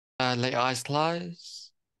Let your eyes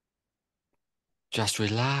close. Just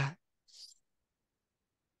relax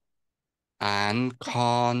and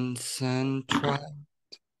concentrate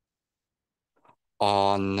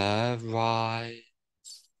on the rise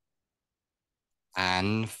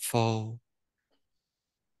and fall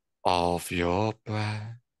of your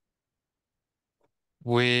breath.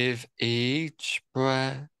 With each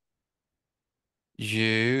breath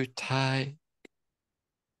you take,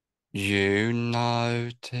 you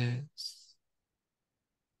notice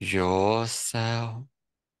yourself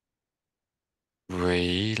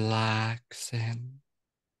relaxing.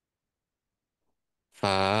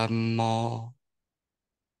 The more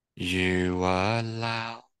you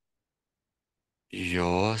allow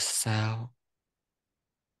yourself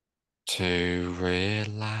to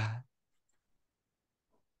relax,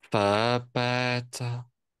 the better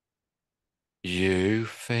you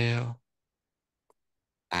feel,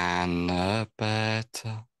 and the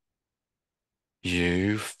better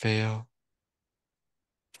you feel,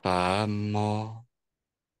 the more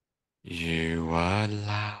you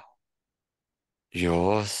allow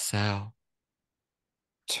yourself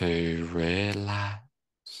to relax.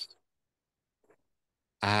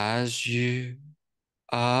 As you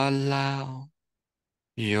allow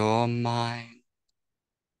your mind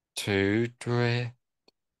to drift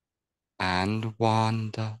and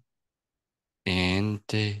wander in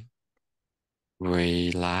deep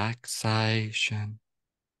relaxation,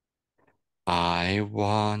 I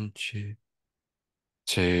want you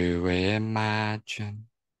to imagine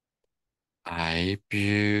a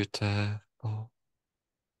beautiful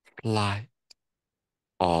flight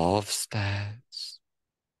of stairs,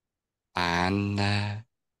 and there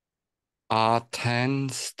are 10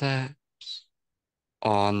 steps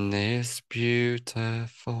on this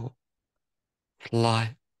beautiful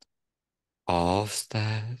flight of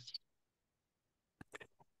stairs,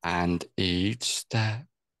 and each step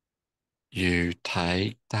you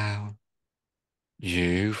take down,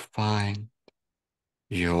 you find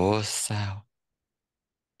yourself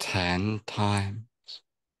 10 times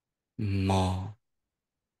more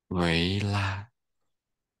relaxed,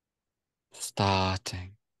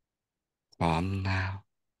 starting from now.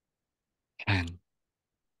 10.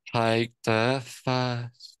 Take the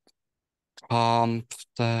first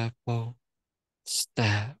comfortable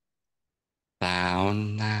step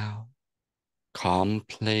down now,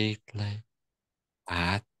 completely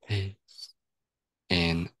at peace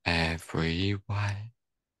in every way.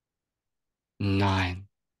 9.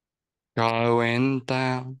 Going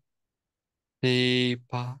down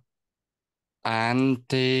deeper and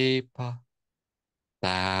deeper,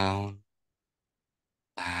 down,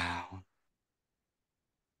 down,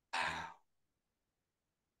 down.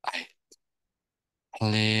 8.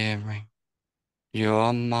 Clearing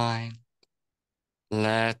your mind,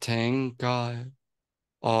 letting go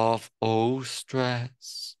of all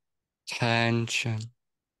stress, tension,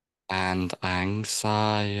 and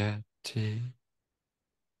anxiety.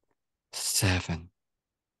 7.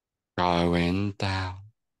 Going down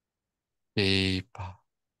deeper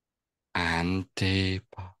and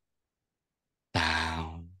deeper,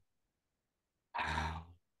 down, down.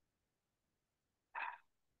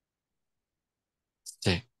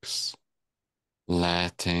 6.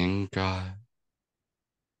 Letting go,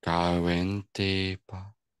 going deeper,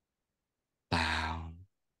 down,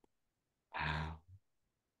 down.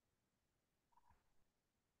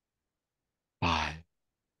 5.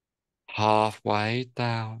 Halfway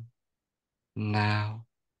down, now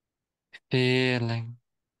feeling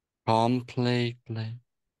completely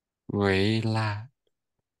relaxed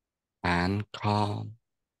and calm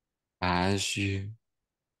as you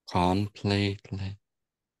completely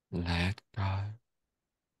let go.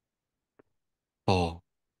 4.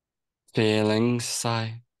 Feeling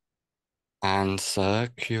safe and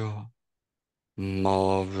secure,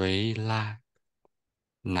 more relaxed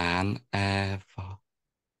than ever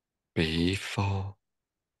before,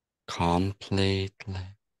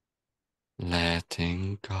 completely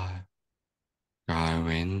letting go,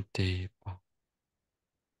 going deeper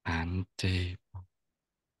and deeper.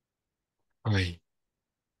 3.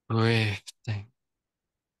 Drifting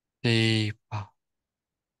deeper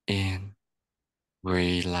in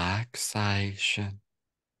relaxation,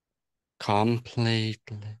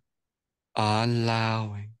 completely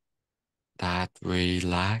allowing that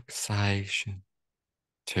relaxation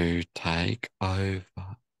to take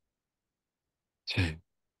over. 2.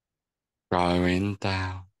 Going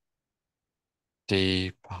down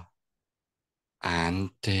deeper and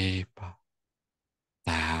deeper,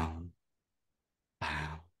 down,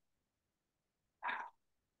 down, down.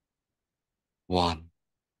 1.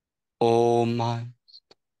 Almost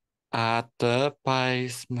at the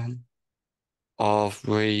basement of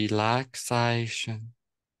relaxation,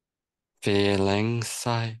 feeling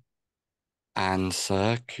safe and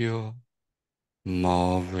secure,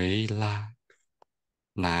 more relaxed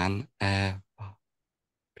than ever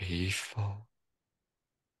before.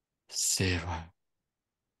 0.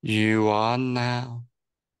 You are now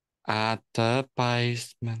at the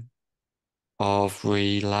basement of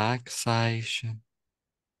relaxation,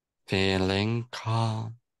 feeling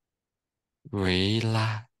calm,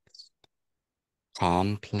 relaxed,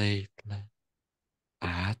 completely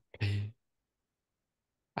at peace.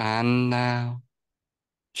 And now,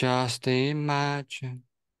 just imagine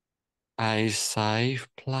a safe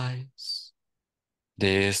place.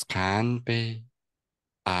 This can be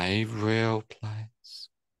a real place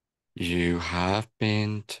you have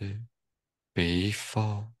been to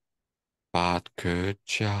before, but could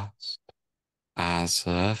just as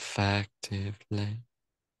effectively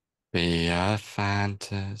be a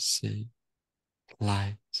fantasy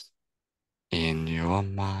place in your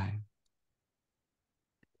mind.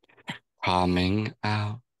 Coming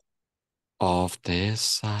out of this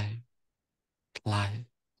safe place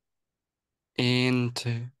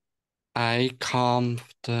into a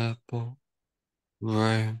comfortable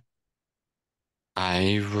room,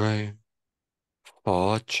 a room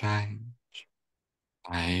for change,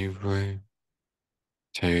 a room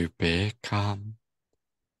to become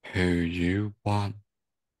who you want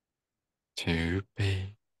to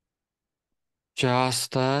be.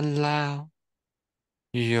 Just allow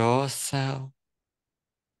yourself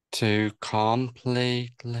to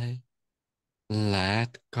completely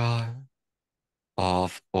let go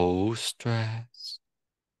of all stress,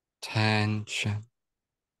 tension,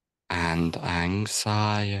 and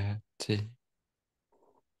anxiety.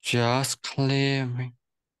 Just clearing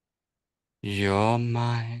your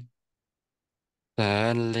mind,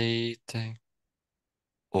 deleting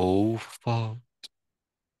all thought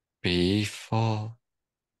before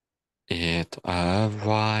it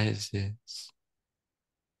arises,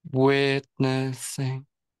 witnessing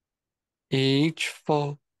each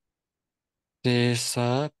thought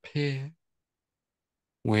disappear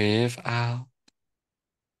without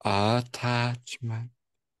attachment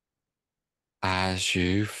as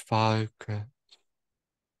you focus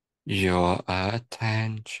your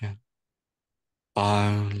attention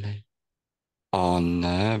only on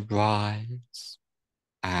the rise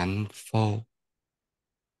and fall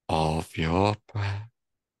of your breath,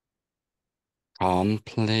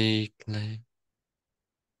 completely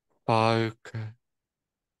focus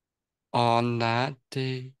on that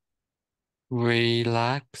deep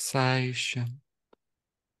relaxation,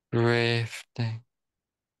 drifting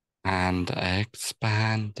and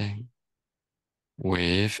expanding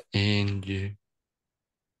within you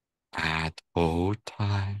at all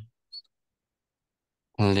times,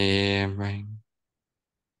 clearing,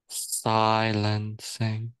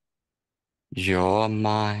 silencing your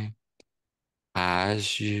mind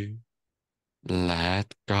as you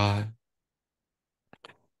let go,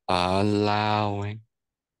 allowing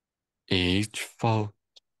each thought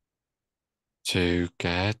to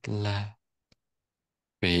get left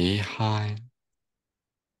behind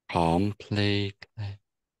completely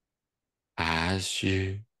as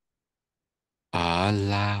you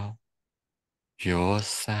allow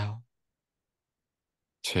yourself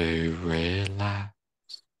to relax,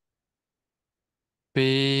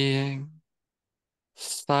 being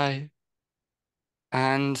safe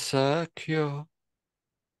and secure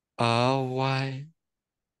away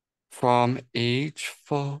from each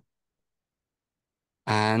thought,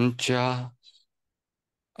 and just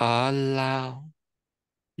allow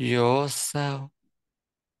yourself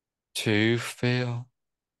to feel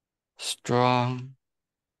strong,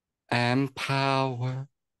 empowered,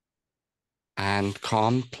 and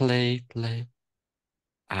completely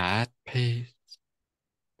at peace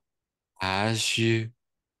as you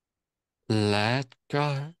let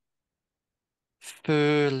go,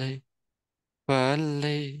 fully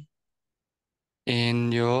believe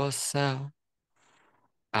in yourself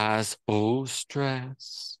as all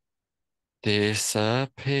stress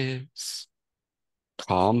disappears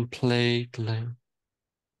completely,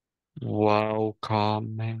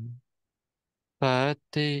 welcoming the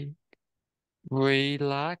deep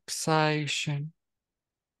relaxation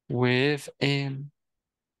within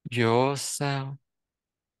yourself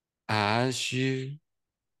as you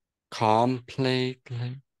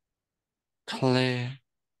completely clear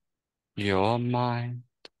your mind,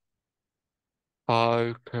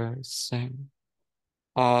 focusing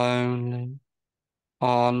only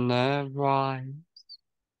on the rise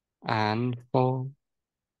and fall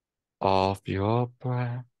of your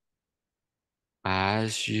breath,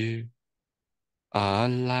 as you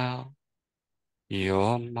allow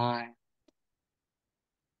your mind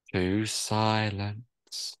to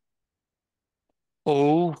silence.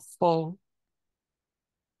 All thought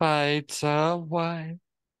fades away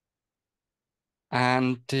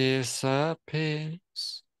and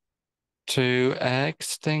disappears to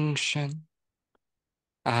extinction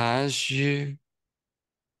as you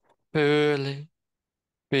fully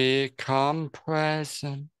become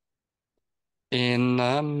present in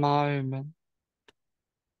the moment,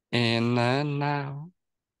 in the now,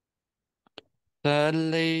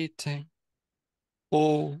 deleting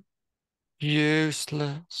all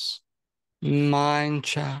useless mind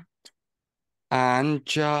chat and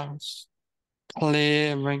just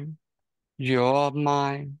clearing your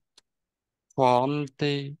mind from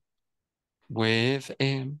deep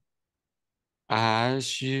within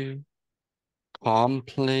as you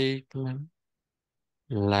completely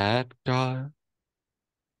let go,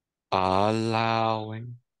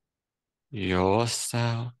 allowing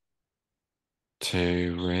yourself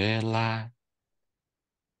to relax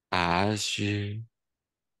as you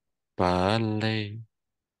believe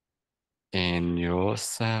in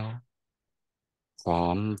yourself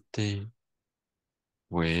from deep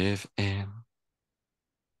within,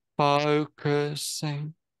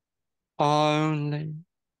 focusing only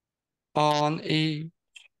on each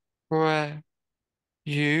breath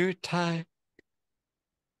you take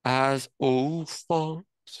as all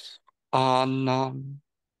thoughts are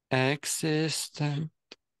non-existent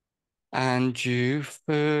and you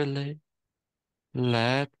fully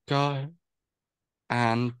let go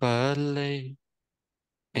and believe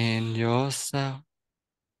in yourself,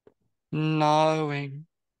 knowing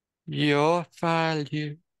your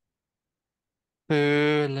value,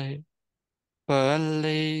 fully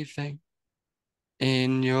believing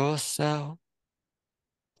in yourself,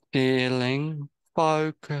 feeling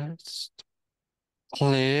focused,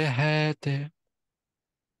 clear-headed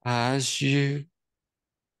as you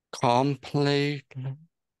completely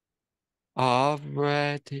are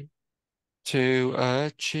ready to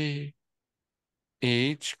achieve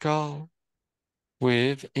each goal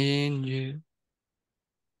within you,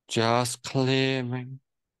 just clearing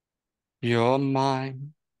your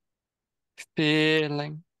mind,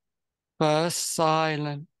 feeling the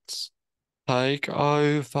silence take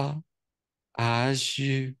over as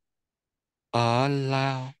you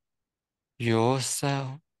allow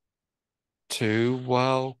yourself to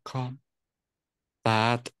welcome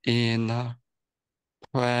that inner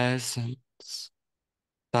presence,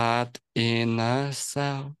 that inner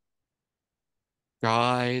self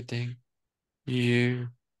guiding you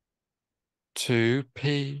to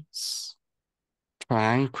peace,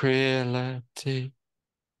 tranquility,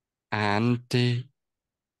 and deep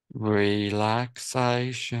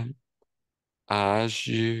relaxation as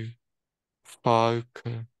you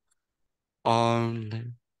focus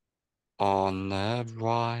only on the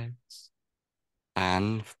rise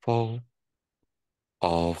and fall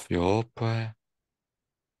of your breath,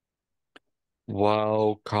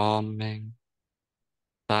 welcoming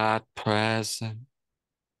that present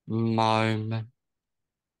moment.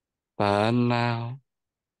 But now,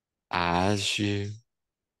 as you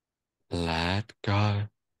let go,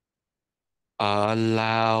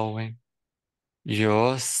 allowing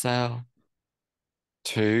yourself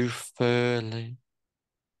to fully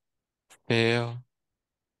feel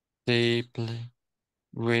deeply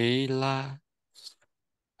relaxed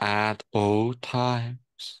at all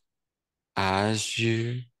times as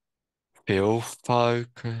you feel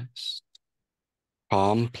focused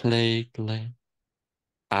completely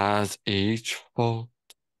as each thought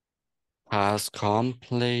has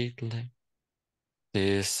completely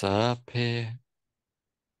disappeared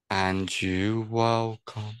and you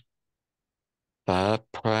welcome the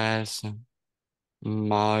present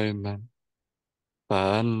moment,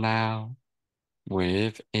 but now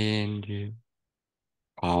within you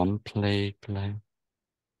completely,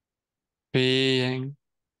 being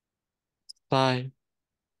safe,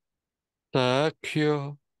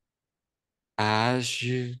 secure as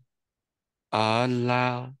you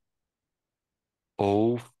allow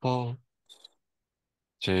all thoughts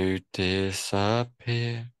to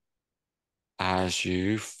disappear as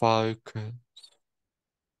you focus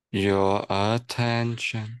your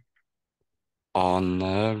attention on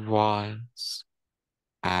the rise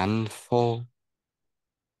and fall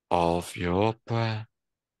of your breath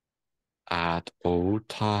at all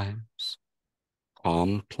times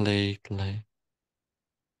completely,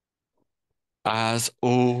 as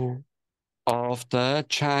all of the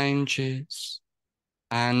changes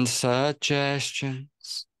and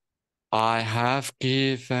suggestions I have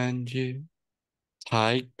given you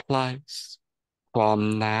take place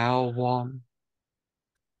from now on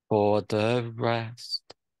for the rest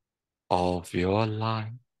of your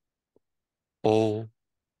life. All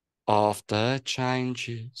of the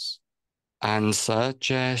changes and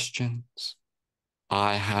suggestions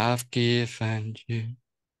I have given you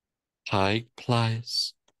take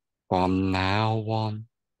place from now on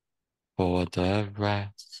for the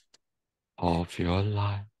rest of your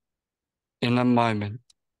life. In a moment,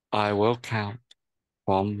 I will count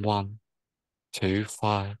from 1 to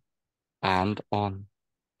 5, and on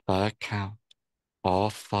the count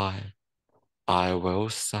of 5, I will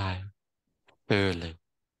say, fully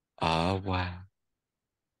aware.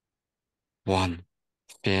 1,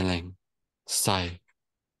 feeling safe,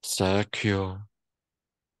 secure,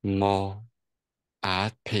 more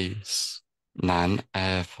at peace than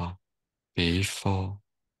ever before.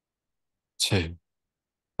 2,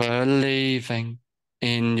 believing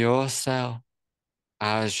in yourself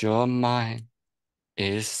as your mind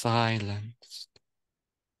is silenced.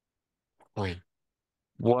 3,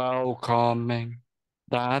 welcoming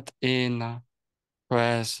that inner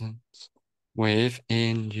presence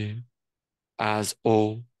within you as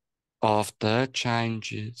all of the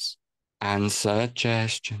changes and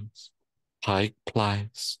suggestions take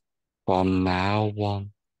place from now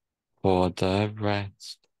on for the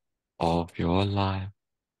rest of your life.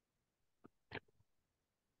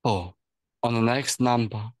 4, on the next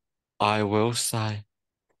number, I will say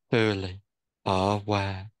fully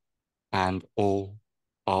aware, and all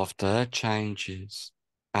of the changes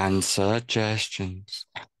and suggestions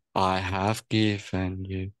I have given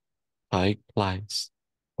you take place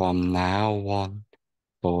from now on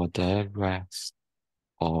for the rest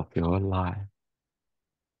of your life.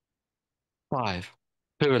 5,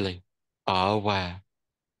 fully aware.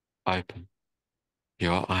 Open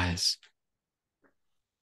your eyes.